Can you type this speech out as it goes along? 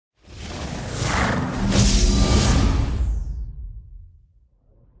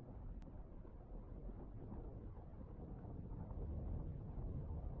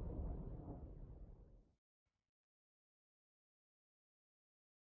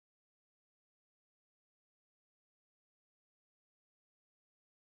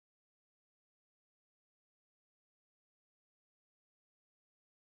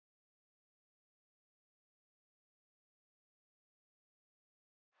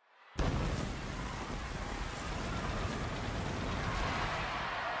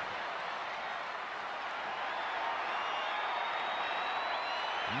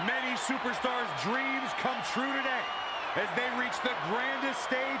superstars' dreams come true today as they reach the grandest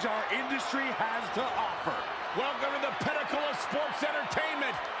stage our industry has to offer. Welcome to the pinnacle of sports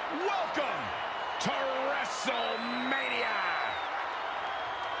entertainment. Welcome to Wrestlemania.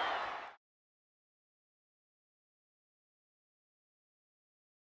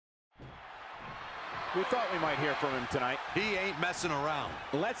 We thought we might hear from him tonight. He ain't messing around.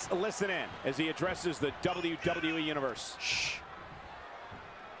 Let's listen in as he addresses the WWE Universe. Shh.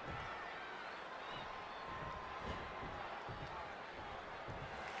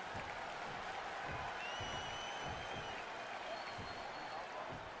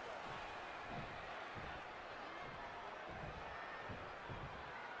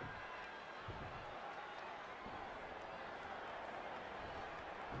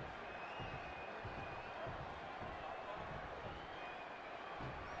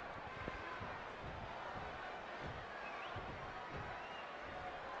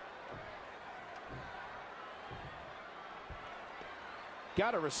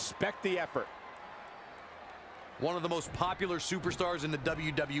 Gotta respect the effort. One of the most popular superstars in the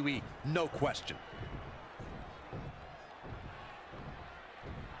WWE, no question.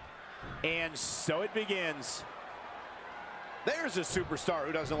 And so it begins. There's a superstar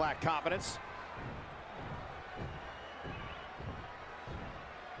who doesn't lack confidence.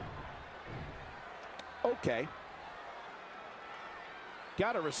 Okay.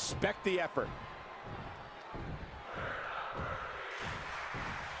 Gotta respect the effort.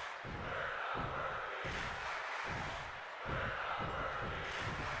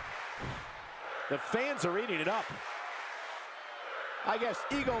 The fans are eating it up. I guess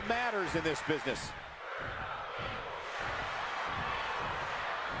ego matters in this business.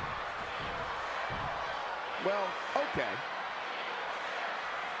 Well, okay.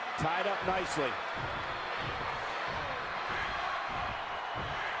 Tied up nicely.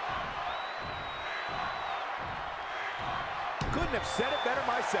 Couldn't have said it better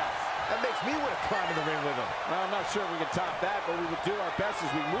myself. That makes me want to climb in the ring with him. Well, I'm not sure we can top that, but we will do our best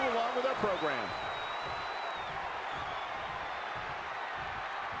as we move along with our program.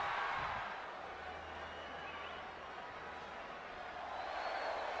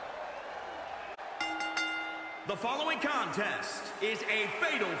 The following contest is a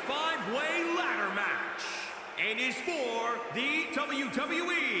fatal 5-way ladder match and is for the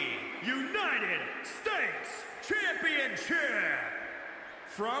WWE United States Championship.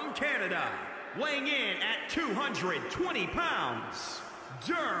 From Canada, weighing in at 220 pounds,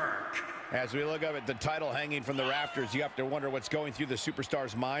 Dirk. As we look up at the title hanging from the rafters, you have to wonder what's going through the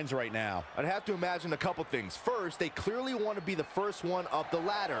superstars' minds right now. I'd have to imagine a couple things. First, they clearly want to be the first one up the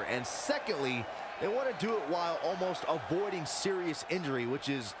ladder. And secondly, they want to do it while almost avoiding serious injury, which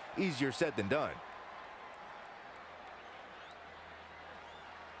is easier said than done.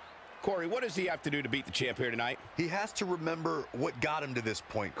 Corey, what does he have to do to beat the champ here tonight? He has to remember what got him to this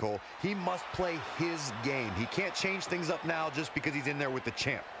point, Cole. He must play his game. He can't change things up now just because he's in there with the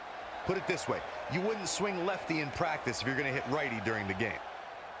champ. Put it this way, you wouldn't swing lefty in practice if you're going to hit righty during the game.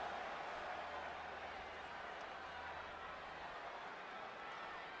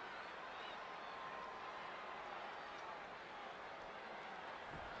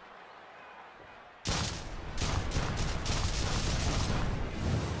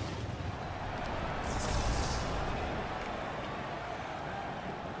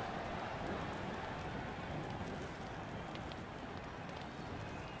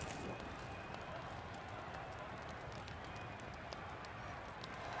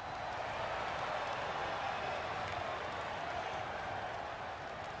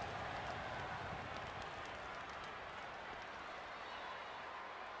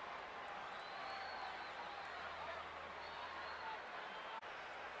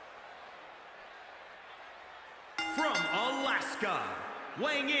 From Alaska,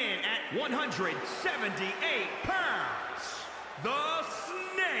 weighing in at 178 pounds, the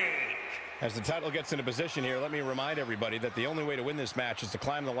Snake. As the title gets into position here, let me remind everybody that the only way to win this match is to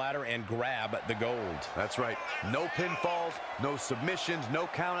climb the ladder and grab the gold. That's right. No pinfalls, no submissions, no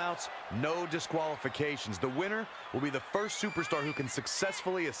countouts, no disqualifications. The winner will be the first superstar who can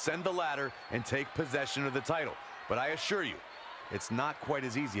successfully ascend the ladder and take possession of the title. But I assure you, it's not quite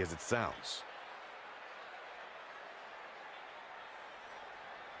as easy as it sounds.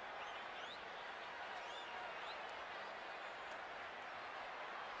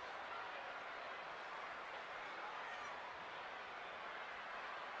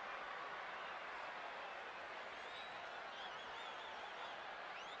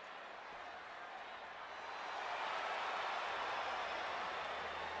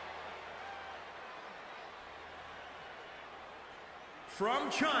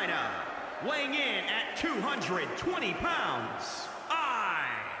 From China, weighing in at 220 pounds,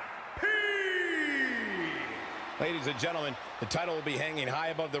 IP! Ladies and gentlemen, the title will be hanging high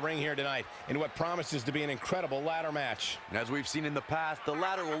above the ring here tonight in what promises to be an incredible ladder match. As we've seen in the past, the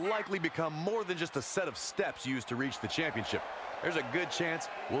ladder will likely become more than just a set of steps used to reach the championship. There's a good chance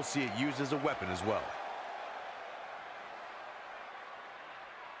we'll see it used as a weapon as well.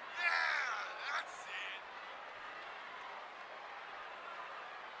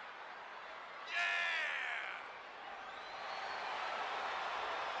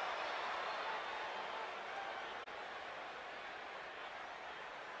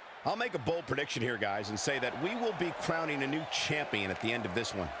 I'll make a bold prediction here, guys, and say that we will be crowning a new champion at the end of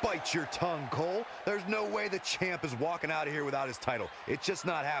this one. Bite your tongue, Cole. There's no way the champ is walking out of here without his title. It's just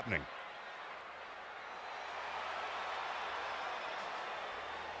not happening.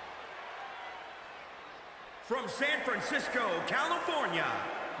 From San Francisco, California,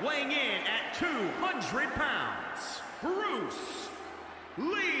 weighing in at 200 pounds, Bruce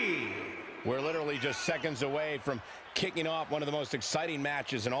Lee. We're literally just seconds away from kicking off one of the most exciting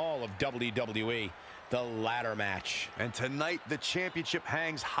matches in all of WWE, the ladder match. And tonight, the championship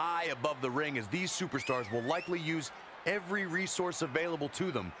hangs high above the ring as these superstars will likely use every resource available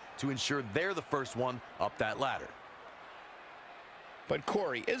to them to ensure they're the first one up that ladder. But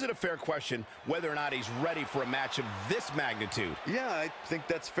Corey, is it a fair question whether or not he's ready for a match of this magnitude? Yeah, I think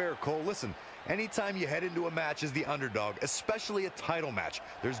that's fair, Cole. Listen, anytime you head into a match as the underdog, especially a title match,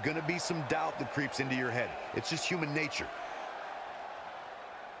 there's going to be some doubt that creeps into your head. It's just human nature.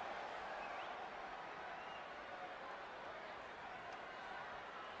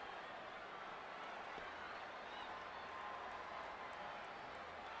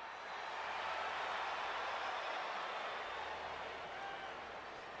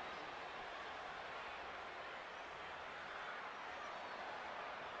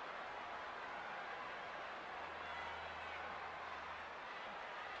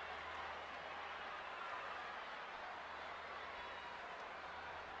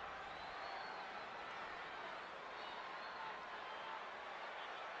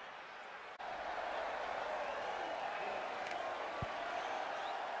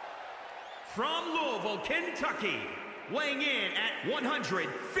 From Louisville, Kentucky, weighing in at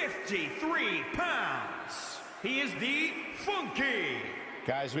 153 pounds, he is the Funky.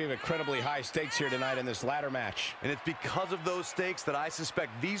 Guys, we have incredibly high stakes here tonight in this ladder match. And it's because of those stakes that I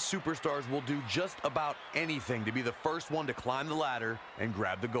suspect these superstars will do just about anything to be the first one to climb the ladder and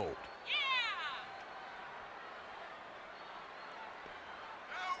grab the gold.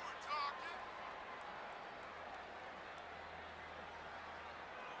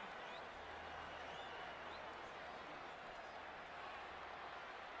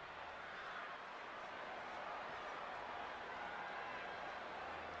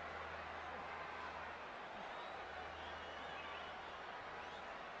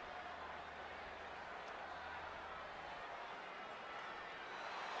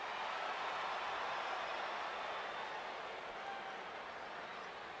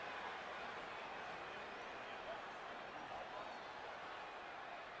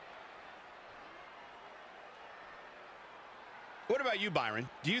 What about you, Byron?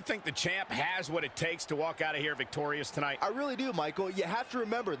 Do you think the champ has what it takes to walk out of here victorious tonight? I really do, Michael. You have to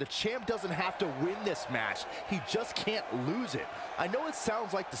remember, the champ doesn't have to win this match. He just can't lose it. I know it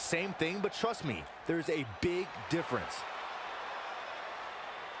sounds like the same thing, but trust me, there's a big difference.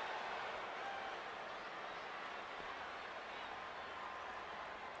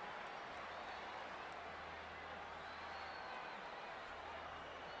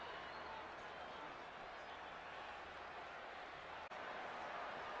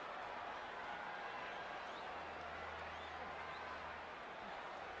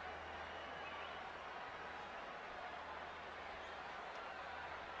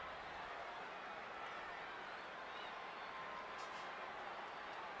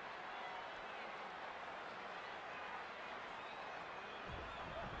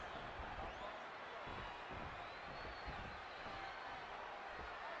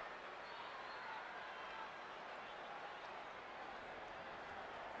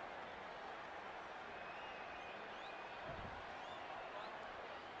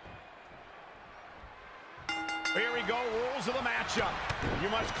 Here we go, rules of the matchup. You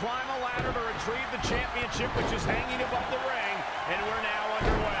must climb a ladder to retrieve the championship, which is hanging above the ring, and we're now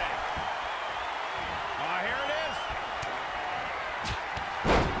underway. Here it is.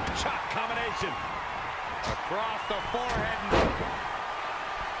 Chop combination. Across the forehead.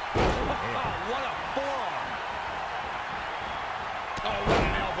 Oh, what a forearm. Oh, what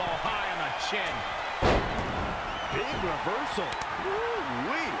an elbow high on the chin. Big reversal.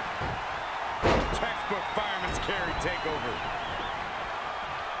 Ooh-wee. Textbook fireman's carry takeover.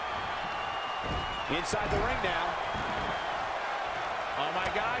 Inside the ring now. Oh, my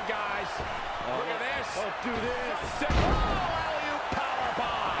God, guys. Look at this. Don't do this. Oh, alley-oop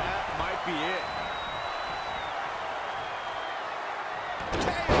powerbomb. That might be it.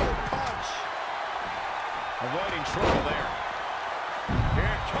 KO punch. Avoiding trouble there.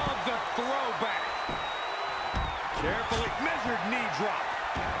 Here comes the throwback. Carefully measured knee drop.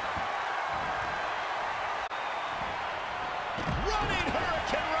 Running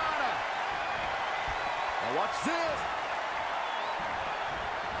Hurricane Rana. Now watch this.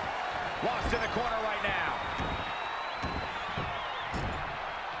 Lost in the corner right now.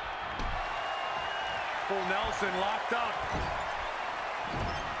 Full Nelson locked up.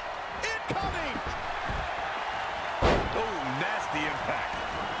 Incoming. Oh, nasty impact.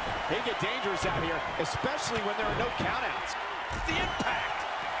 They get dangerous out here, especially when there are no countouts. The impact.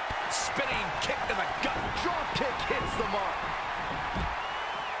 Spinning kick to the gut. Drop kick hits the mark.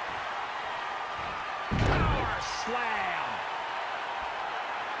 Power slam.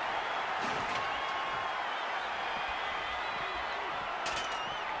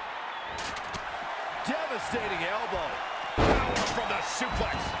 Devastating elbow. Power from the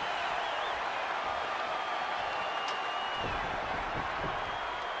suplex.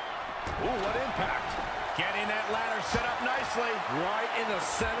 Ooh, what impact. Getting that ladder set up nicely. Right in the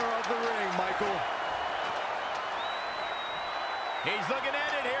center of the ring, Michael. He's looking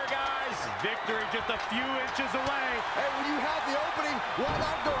at it here, guys. Victory just a few inches away. Hey, when you have the opening, why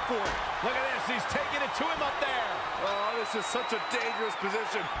not go for it? Look at this. He's taking it to him up there. Oh, this is such a dangerous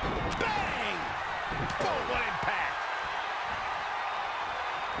position. Bang! Oh, what impact.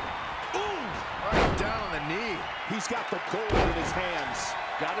 Ooh! Right down on the knee. He's got the gold in his hands.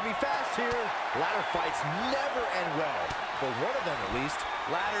 Got to be fast here. Ladder fights never end well. For one of them, at least.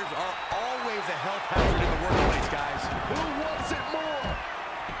 Ladders are always a health hazard in the workplace, guys. Who wants it more?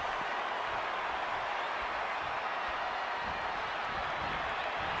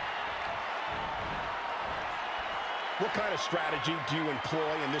 What kind of strategy do you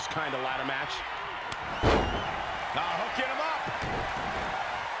employ in this kind of ladder match? Now hooking him up.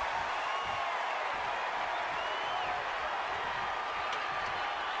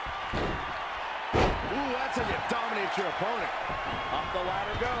 Ooh, that's how you dominate your opponent. Up the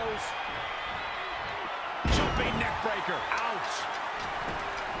ladder goes. Jumping neck breaker. Ouch.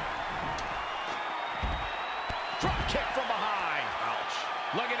 Drop kick from behind. Ouch.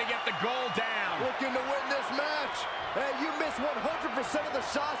 Looking to get the goal down. Looking to win this match. Hey, you miss 100% of the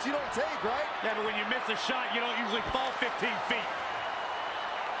shots you don't take, right? Yeah, but when you miss a shot, you don't usually fall 15 feet.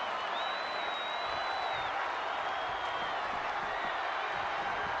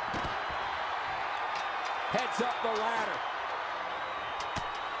 Heads up the ladder.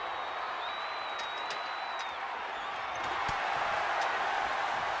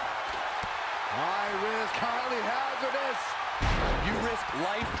 High risk, highly hazardous. You risk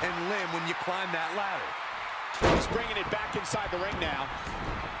life and limb when you climb that ladder. He's bringing it back inside the ring now.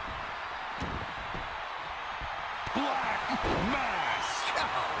 Black mass.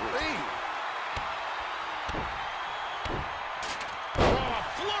 Golly. Oh, a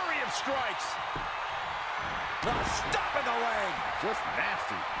flurry of strikes. Not stopping the leg. Just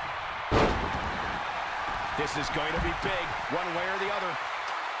nasty. This is going to be big, one way or the other.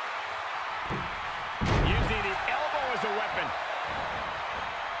 Using the elbow as a weapon.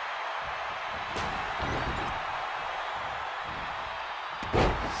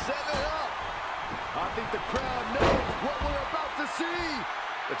 Set it up. I think the crowd knows what we're about to see.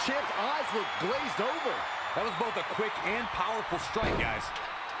 The champ's eyes look glazed over. That was both a quick and powerful strike, guys.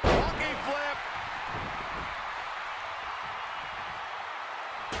 Wacky flip.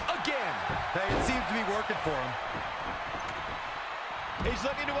 Again. Hey, it seems to be working for him. He's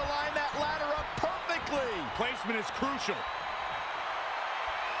looking to align that ladder up perfectly. Placement is crucial.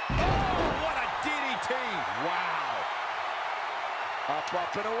 Oh, what a DDT. Wow.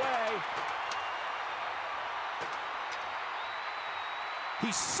 Up and away.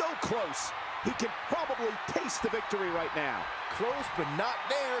 He's so close. He can probably taste the victory right now. Close, but not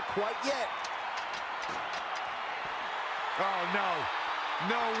there quite yet. Oh, no.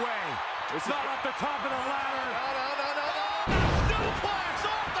 No way. It's not off the top of the ladder. No. Suplex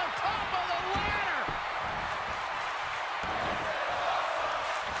off the top of the ladder.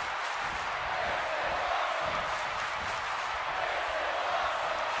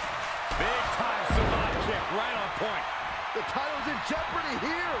 Big time Salat kick right on point. The title's in jeopardy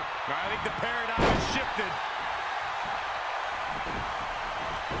here. I think the paradigm has shifted.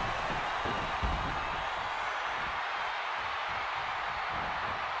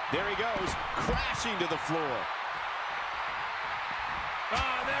 There he goes, crashing to the floor.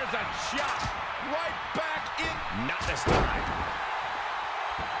 Ah, there's a shot. Right back in. Not this time.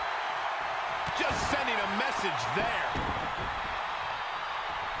 Just sending a message there.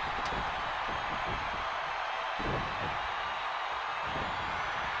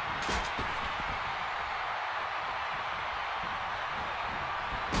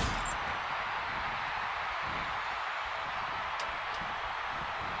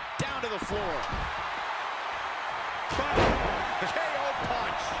 Down to the floor. KO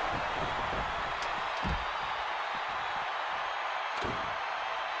punch.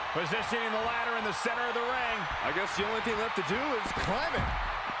 Positioning the ladder in the center of the ring. I guess the only thing left to do is climb it.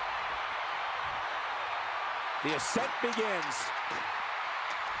 The ascent begins.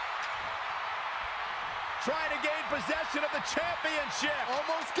 Trying to gain possession of the championship.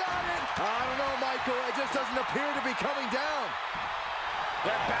 Almost got it. I don't know, Michael. It just doesn't appear to be coming down.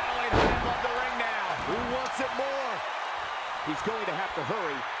 They're battling high above the ring now. Who wants it more? He's going to have to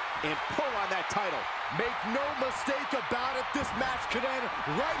hurry and pull on that title. Make no mistake about it, this match could end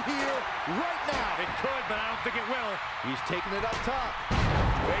right here, right now. It could, but I don't think it will. He's taking it up top.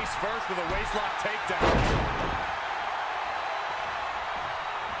 Face first with a waistlock takedown.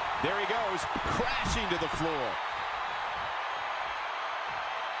 There he goes, crashing to the floor.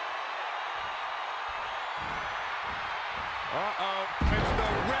 Uh-oh. It's the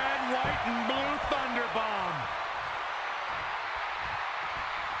red, white, and blue Thunder Bomb.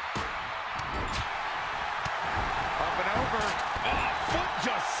 Up and over. Foot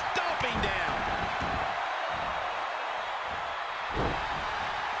just stomping down.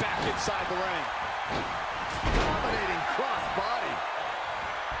 Back inside the ring. Dominating cross body.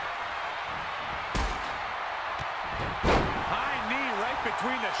 High knee right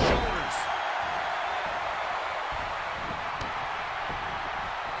between the shoulders.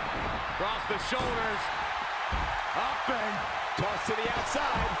 Across the shoulders. Up and Toss to the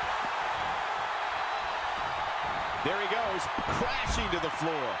outside. There he goes, crashing to the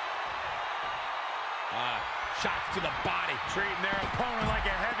floor. Shots to the body. treating their opponent like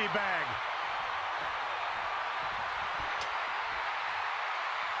a heavy bag.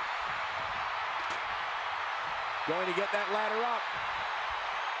 Going to get that ladder up.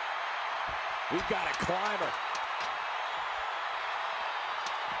 We've got a climber.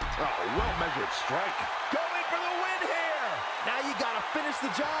 Oh, well-measured strike. Going for the win here. Now you gotta finish the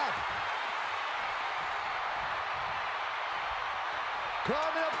job.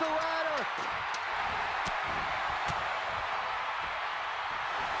 Climbing up the ladder.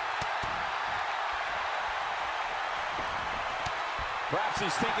 Perhaps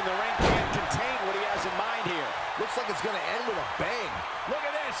he's thinking the ring can't contain what he has in mind here. Looks like it's gonna end with a bang. Look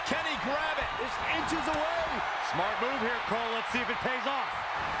at this. Can he grab it? It's inches away. Smart move here, Cole. Let's see if it pays off.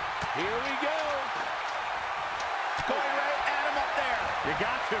 Here we go. Going right at him up there. You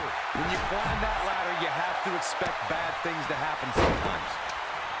got to. When you climb that ladder, you have to expect bad things to happen sometimes.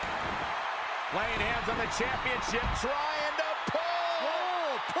 Laying hands on the championship, trying to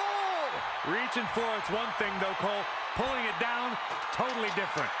pull. Pull. Reaching for it's one thing, though, Cole. Pulling it down, totally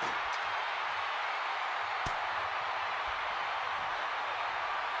different.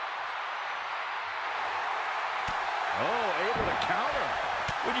 Oh, able to counter.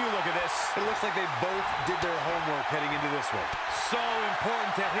 When you look at this, It looks like they both did their homework heading into this one. So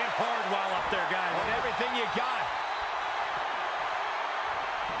important to hit hard while up there, guys. on everything you got.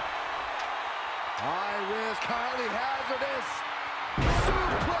 High risk, highly hazardous.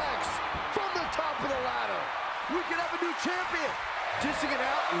 Suplex from the top of the ladder. We could have a new champion. Dishing it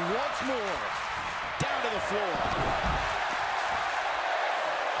out once more. Down to the floor.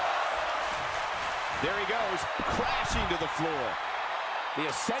 There he goes, crashing to the floor. The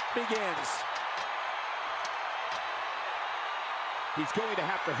ascent begins. He's going to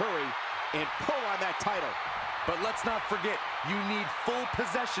have to hurry and pull on that title. But let's not forget, you need full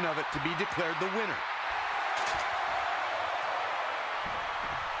possession of it to be declared the winner.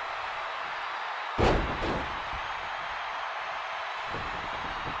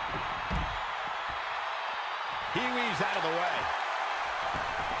 He weaves out of the way.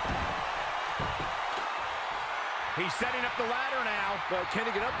 He's setting up the ladder now. But can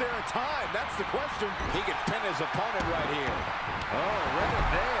he get up there in time? That's the question. He can pin his opponent right here. Oh, right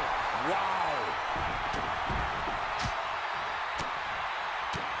there. Wow.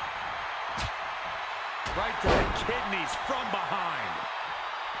 Right to the kidneys from behind.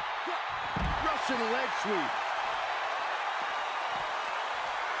 Russian leg sweep.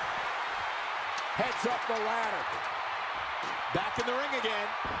 Heads up the ladder. Back in the ring again.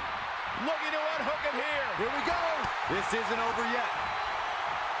 Looking to unhook it here. Here we go. This isn't over yet.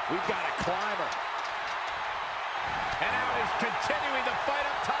 We've got a climber. And now he's continuing the fight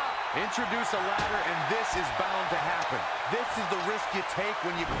up top. Introduce a ladder, and this is bound to happen. This is the risk you take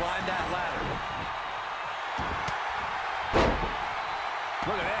when you climb that ladder.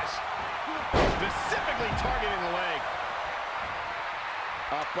 Look at this. Specifically targeting the leg.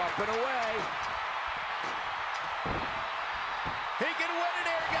 Up, and away. He can win it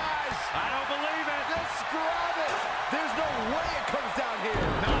here, guys. I don't believe it. Just grab it. There's no way it comes down here.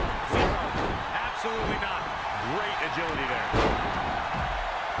 No, zero. Absolutely not. Great agility there.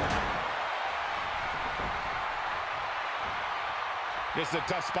 This is a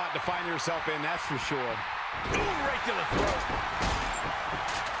tough spot to find yourself in, that's for sure. Ooh, right to the throat.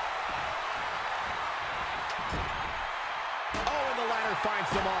 Oh, and the ladder finds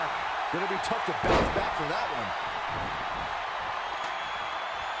the mark. Gonna be tough to bounce back from that one.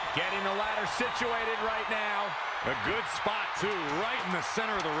 Getting the ladder situated right now. A good spot, too, right in the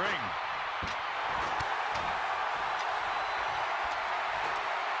center of the ring.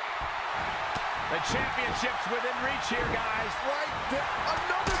 The championship's within reach here, guys. Right there.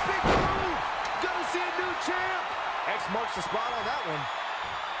 Another big move. Gonna see a new champ. X marks the spot on that one.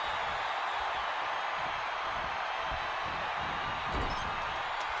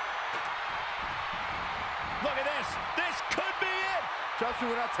 Look at this. This could be it. Trust me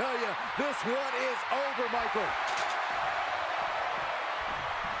when I tell you, this one is over, Michael.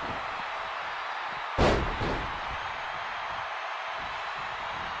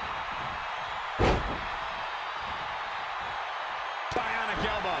 Bionic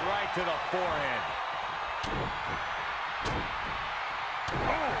elbow right to the forehead.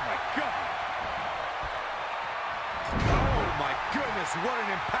 Oh, my God. Oh, my goodness, what an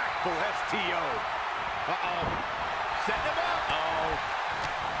impactful STO. Uh-oh. Setting him up. Oh.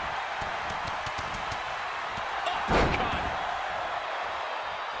 Uppercut.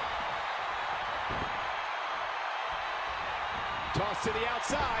 Toss to the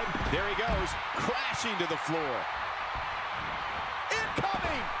outside. There he goes. Crashing to the floor.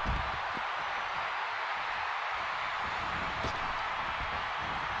 Incoming.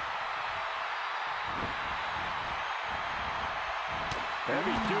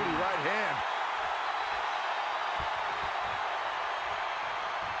 Heavy-duty right hand.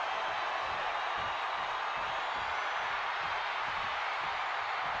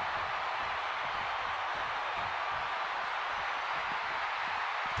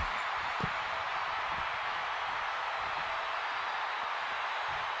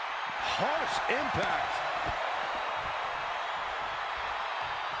 Harsh impact.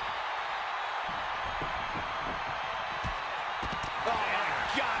 Oh, my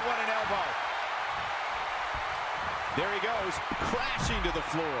God, what an elbow. There he goes, crashing to the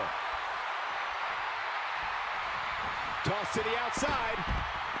floor. Toss to the outside.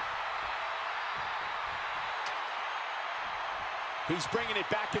 He's bringing it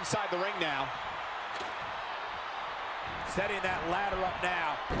back inside the ring now. Setting that ladder up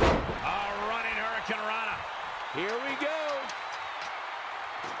now. A running Hurricane Rana. Here we go.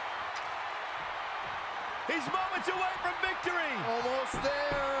 He's moments away from victory. Almost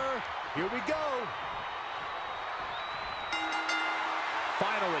there. Here we go.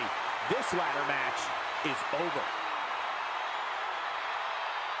 Finally, this ladder match is over.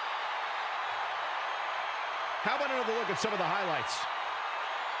 How about another look at some of the highlights?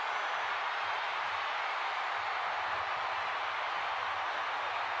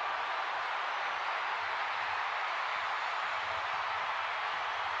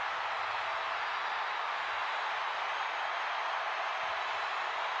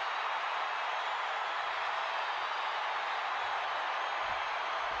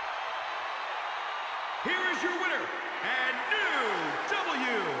 Here is your winner, and new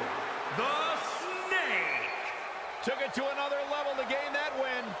the Snake. Took it to another level to gain that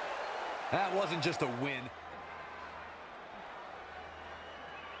win. That wasn't just a win.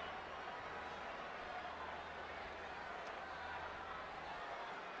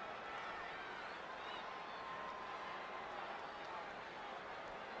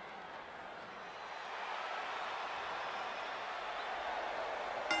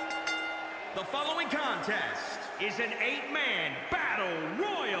 The following contest is an 8-man battle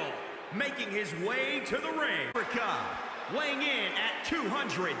royal. Making his way to the ring, Africa, weighing in at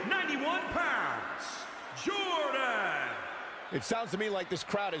 291 pounds, Jordan. It sounds to me like this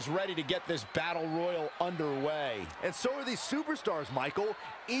crowd is ready to get this battle royal underway. And so are these superstars, Michael.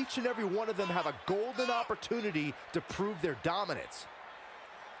 Each and every one of them have a golden opportunity to prove their dominance.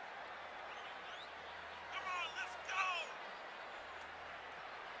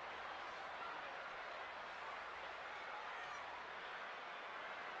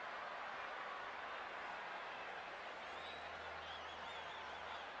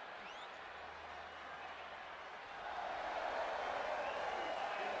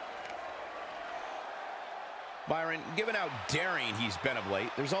 Byron, given how daring he's been of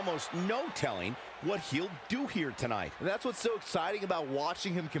late, there's almost no telling what he'll do here tonight. And that's what's so exciting about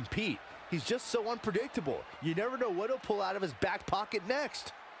watching him compete. He's just so unpredictable. You never know what he'll pull out of his back pocket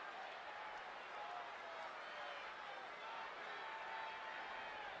next.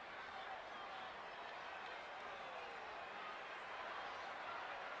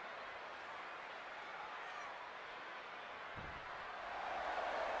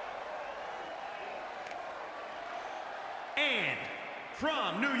 And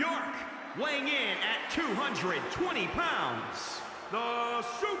from New York, weighing in at 220 pounds, the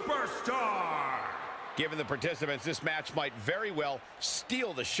Superstar. Given the participants, this match might very well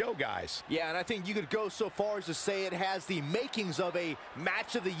steal the show, guys. Yeah, and I think you could go so far as to say it has the makings of a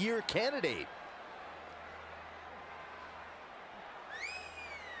Match of the Year candidate.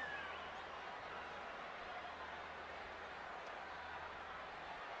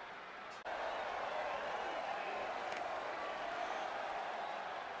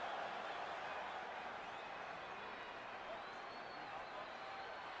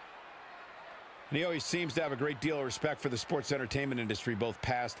 And he always seems to have a great deal of respect for the sports entertainment industry, both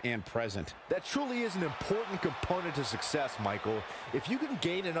past and present. That truly is an important component to success, Michael. If you can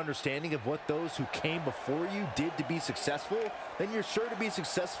gain an understanding of what those who came before you did to be successful, then you're sure to be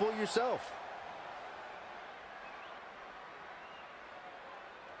successful yourself.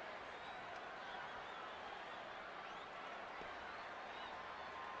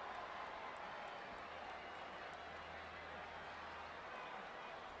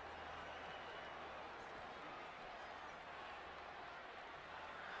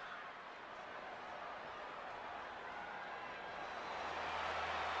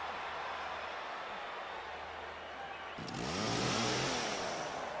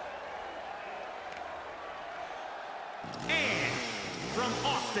 And from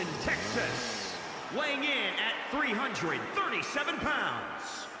Austin, Texas, weighing in at 337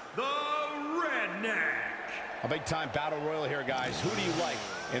 pounds, the Redneck. A big-time battle royal here, guys. Who do you like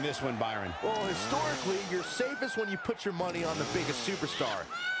in this one, Byron? Well, historically, you're safest when you put your money on the biggest superstar.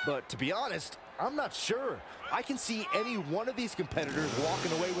 But to be honest, I'm not sure. I can see any one of these competitors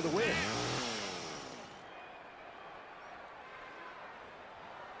walking away with a win.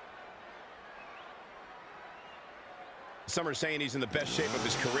 Some are saying he's in the best shape of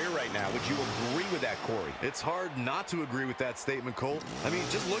his career right now. Would you agree with that, Corey? It's hard not to agree with that statement, Cole. I mean,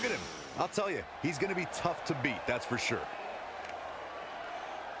 just look at him. I'll tell you, he's going to be tough to beat, that's for sure.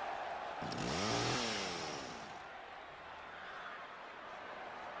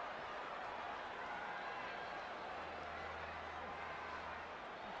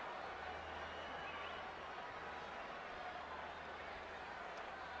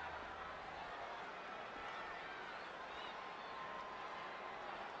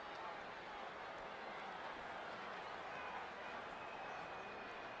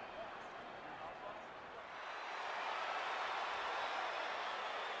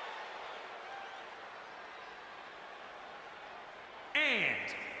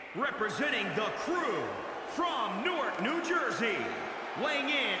 And representing the Crew from Newark, New Jersey, weighing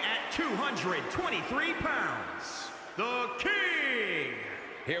in at 223 pounds, the King.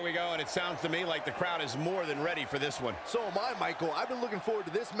 Here we go, and it sounds to me like the crowd is more than ready for this one. So am I, Michael. I've been looking forward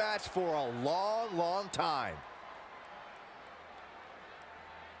to this match for a long, long time.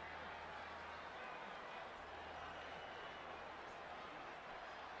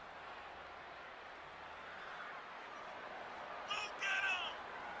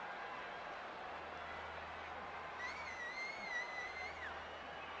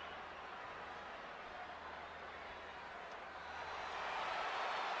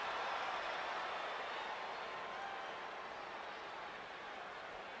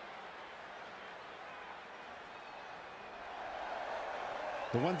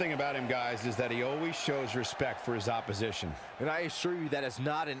 The one thing about him, guys, is that he always shows respect for his opposition. And I assure you that is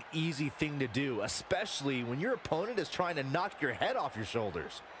not an easy thing to do, especially when your opponent is trying to knock your head off your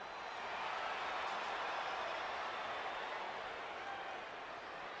shoulders.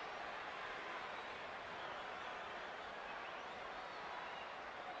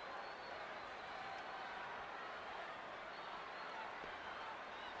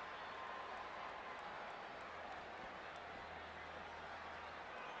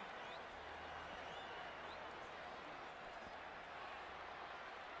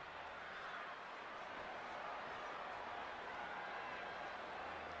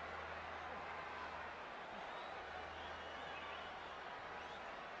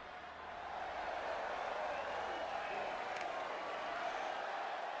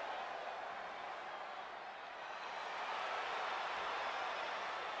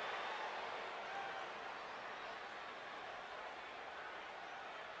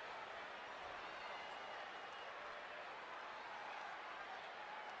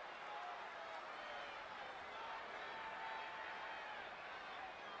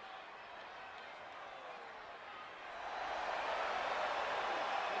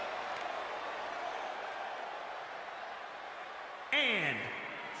 And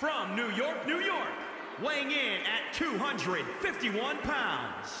from New York, New York, weighing in at 251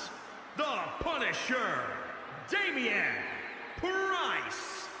 pounds, the Punisher, Damian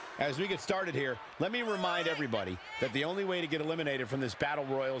Price. As we get started here, let me remind everybody that the only way to get eliminated from this battle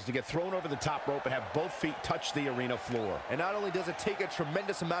royal is to get thrown over the top rope and have both feet touch the arena floor. And not only does it take a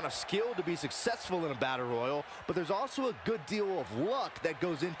tremendous amount of skill to be successful in a battle royal, but there's also a good deal of luck that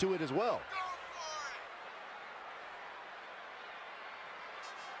goes into it as well.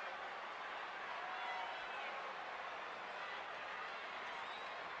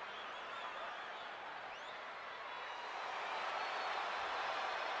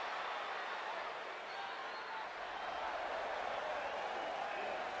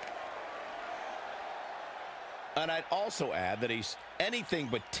 And I'd also add that he's anything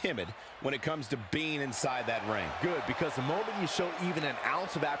but timid when it comes to being inside that ring. Good, because the moment you show even an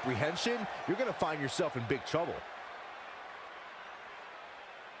ounce of apprehension, you're going to find yourself in big trouble.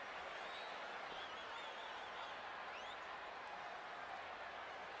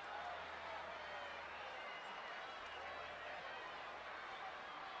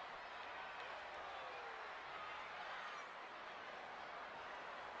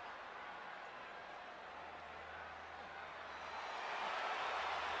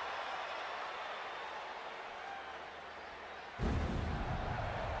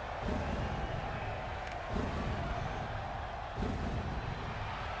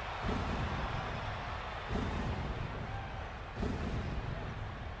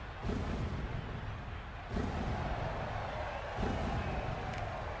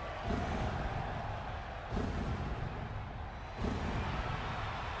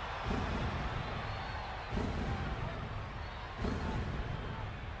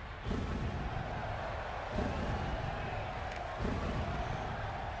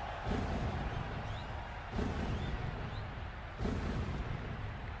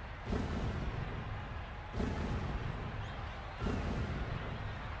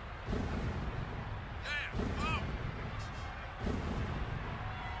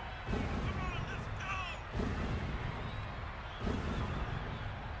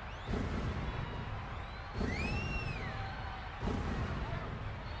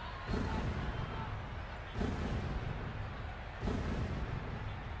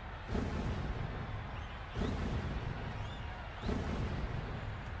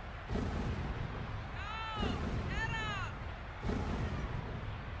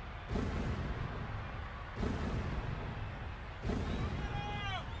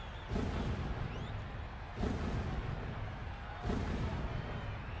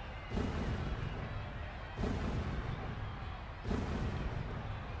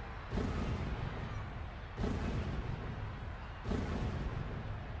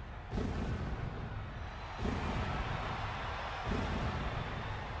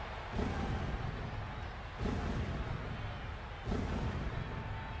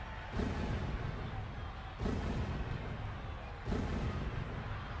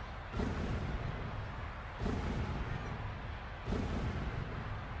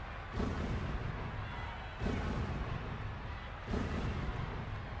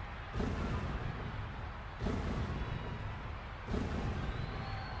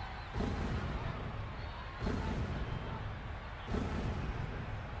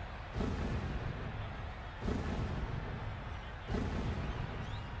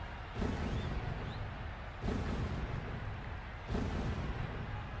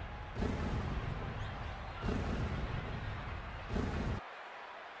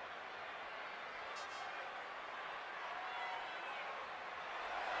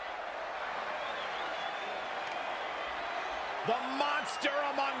 The monster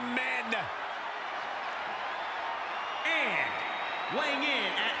among men. And weighing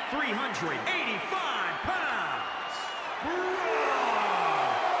in at 385 pounds,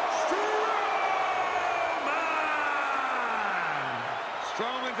 Strowman!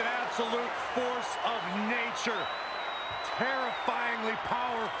 Strowman's an absolute force of nature. Terrifyingly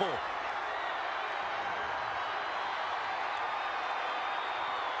powerful.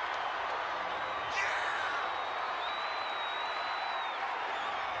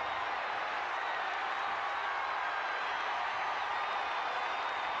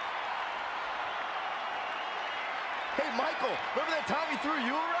 Hey, Michael, remember that time he threw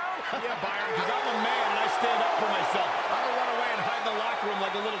you around? Yeah, Byron, because I'm a man and I stand up for myself. I don't run away and hide in the locker room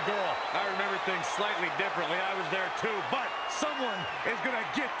like a little girl. I remember things slightly differently. I was there too, but someone is going to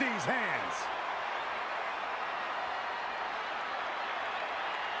get these hands.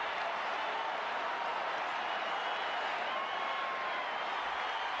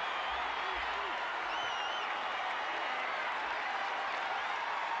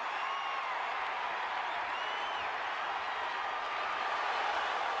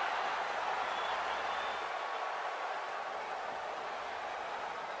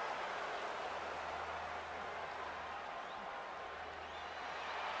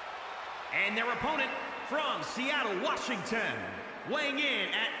 And their opponent from Seattle, Washington, weighing in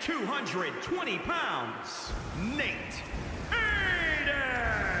at 220 pounds, Nate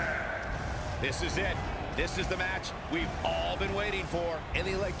Hader. This is it. This is the match we've all been waiting for. And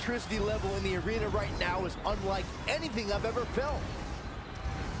the electricity level in the arena right now is unlike anything I've ever felt.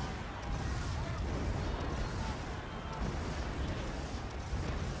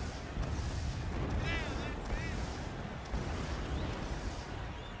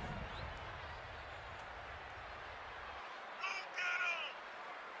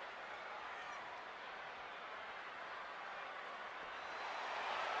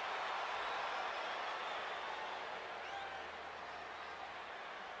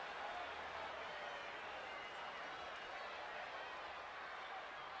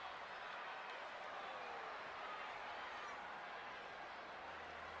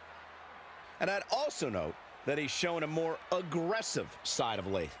 And I'd also note that he's shown a more aggressive side of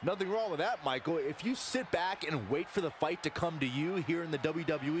late. Nothing wrong with that, Michael. If you sit back and wait for the fight to come to you here in the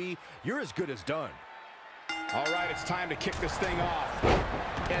WWE, you're as good as done. All right, it's time to kick this thing off.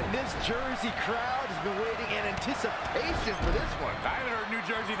 And this Jersey crowd has been waiting in anticipation for this one. I haven't heard New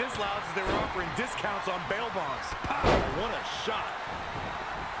Jersey this loud since they were offering discounts on bail bonds. Oh, what a shot.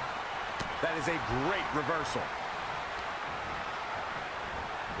 That is a great reversal.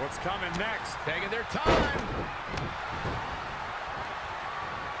 What's coming next? Taking their time.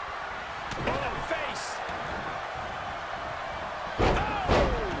 Oh, face. Oh!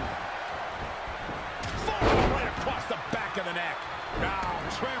 Forward right across the back of the neck. Now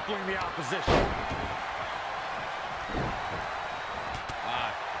trampling the opposition.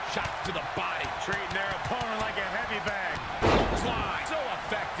 Shot to the body. Treating their opponent like a heavy bag. Slide. So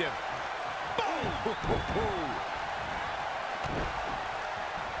effective. Boom.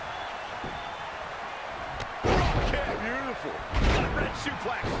 Beautiful. Red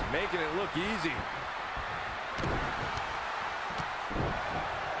suplex. Making it look easy.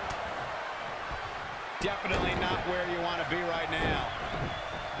 Definitely not where you want to be right now.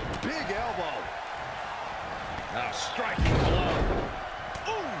 Big elbow. A striking blow.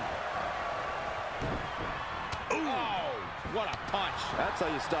 Ooh. Ooh. Oh, what a punch. That's how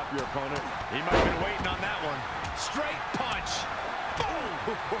you stop your opponent. He might have been waiting on that one. Straight punch.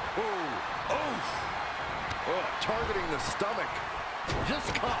 Boom. Oof. Oh, targeting the stomach. Just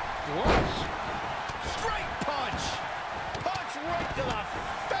caught flush. Straight punch. Punch right to the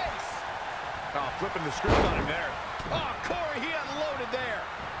face. Oh, flipping the script on him there. Oh, Corey, he unloaded there.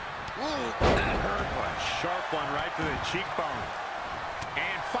 Ooh, that hurt. Oh, a sharp one right to the cheekbone.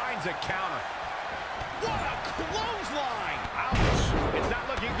 And finds a counter. What a clothesline. Ouch. It's not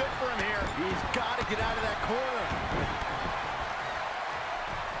looking good for him here. He's got to get out of that corner.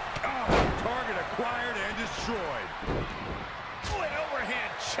 Target acquired and destroyed. Oh, an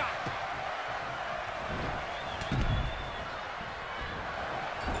overhand chop.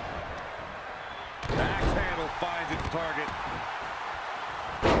 Axe handle finds its target.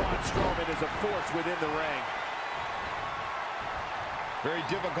 Braun Strowman is a force within the ring. Very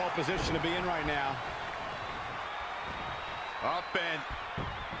difficult position to be in right now. Up and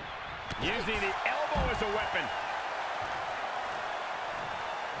using the elbow as a weapon.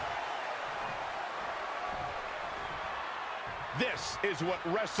 This is what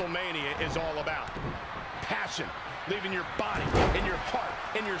Wrestlemania is all about. Passion, leaving your body, and your heart,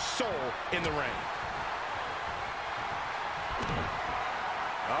 and your soul in the ring.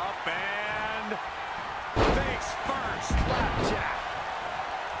 up and face first. Flapjack.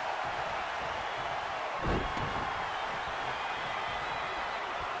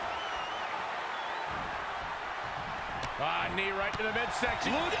 Knee right to the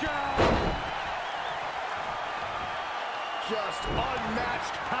midsection. Look out! Just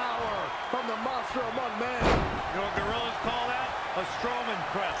unmatched power from the monster among men. You know what Gorillas call that? A Strowman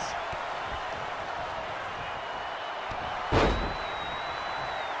press.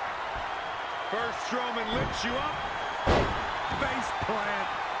 First Strowman lifts you up. Face plant.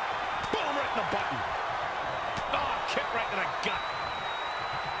 Boom, right in the button. Oh, kick right to the gut.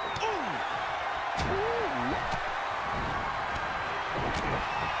 Ooh. Ooh.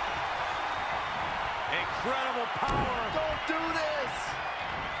 Incredible power. Don't do this.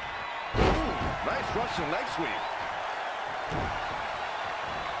 Ooh, nice Russian leg sweep.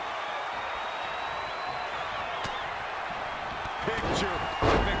 Picture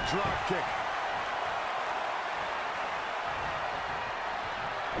perfect drop kick.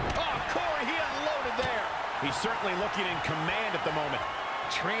 Oh, Corey, he unloaded there. He's certainly looking in command at the moment.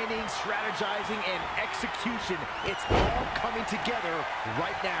 Training, strategizing, and execution. It's all coming together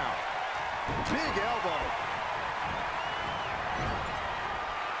right now. Big elbow.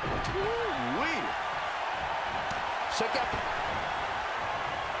 Woo-wee. Shake up.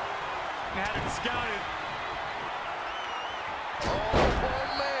 Had it scouted. Oh,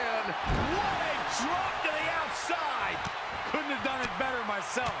 man. What a drop to the outside. Couldn't have done it better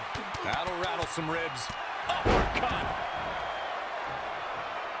myself. That'll rattle some ribs. Uppercut.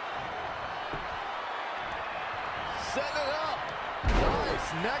 Set it up. Nice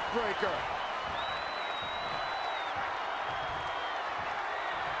neck breaker.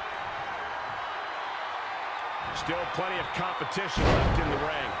 Still plenty of competition left in the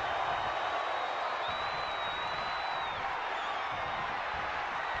ring.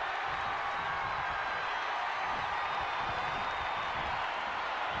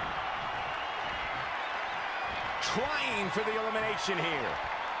 Trying for the elimination here.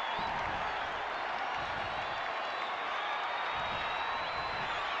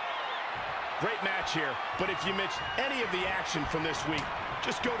 Great match here, but if you missed any of the action from this week,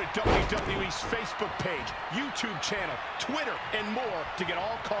 just go to WWE's Facebook page, YouTube channel, Twitter, and more to get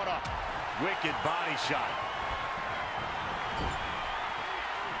all caught up. Wicked body shot.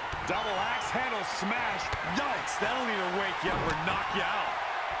 Double axe handle smash. Yikes, that'll either wake you up or knock you out.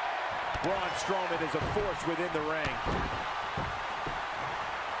 Braun Strowman is a force within the ring.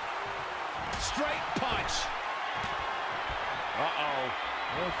 Straight punch. Uh-oh.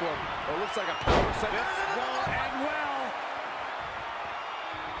 Going for it. Looks like a power set. Well and well.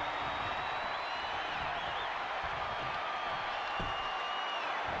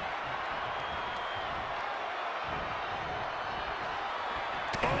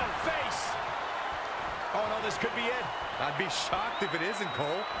 In the face. Oh, no, this could be it. I'd be shocked if it isn't,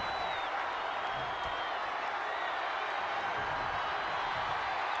 Cole.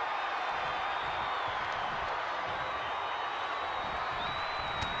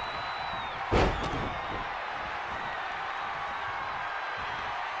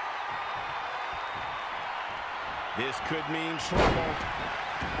 This could mean trouble.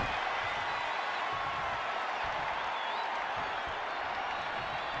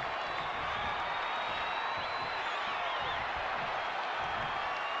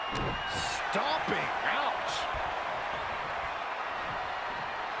 Stomping. Ouch.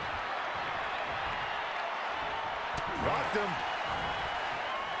 Rocked him.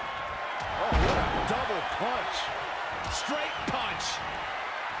 Oh, what a double punch. Straight punch.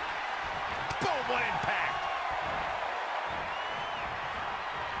 Boom, what impact.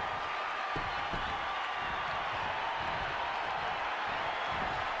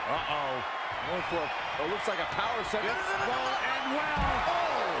 Uh-oh. Going for it. Oh, looks like a power set. Yes, well and well.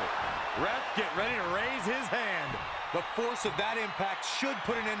 Oh! Ref get ready to raise his hand. The force of that impact should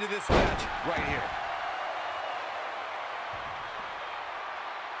put an end to this match right here.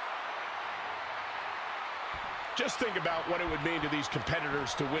 Just think about what it would mean to these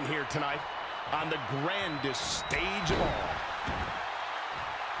competitors to win here tonight on the grandest stage of all.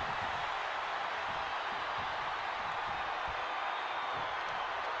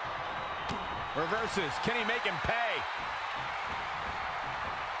 Reverses. Can he make him pay?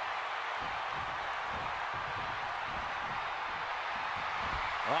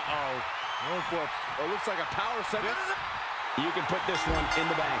 Uh-oh. Going for it. Oh, looks like a power set. You can put this one in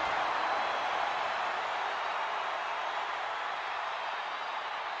the bank.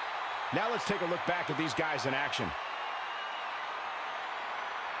 Now let's take a look back at these guys in action.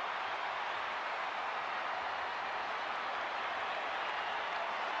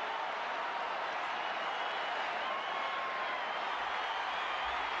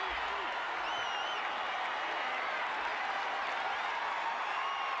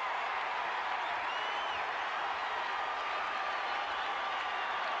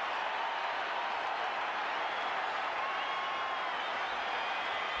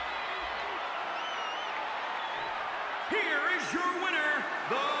 Here is your winner,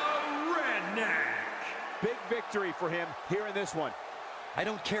 the Redneck. Big victory for him here in this one. I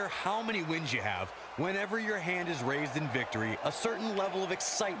don't care how many wins you have, whenever your hand is raised in victory, a certain level of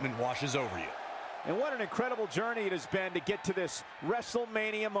excitement washes over you. And what an incredible journey it has been to get to this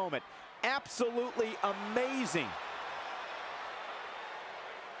WrestleMania moment. Absolutely amazing.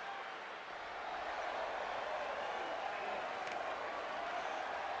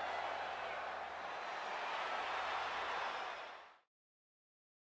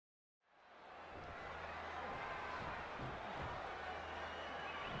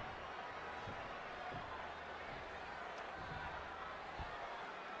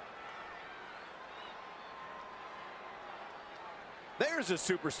 There's a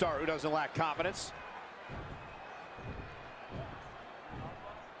superstar who doesn't lack confidence.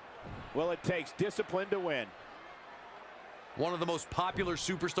 Well, it takes discipline to win. One of the most popular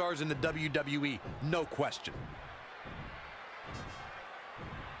superstars in the WWE, no question.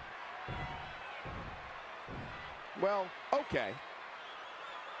 Well, okay.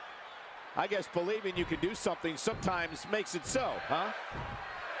 I guess believing you can do something sometimes makes it so, huh?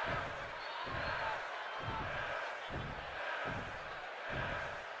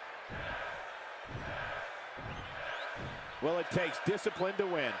 Well, it takes discipline to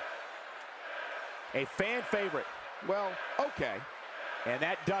win. A fan favorite. Well, okay. And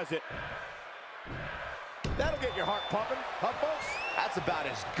that does it. That'll get your heart pumping, huh, folks? That's about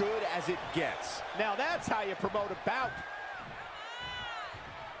as good as it gets. Now that's how you promote a bout.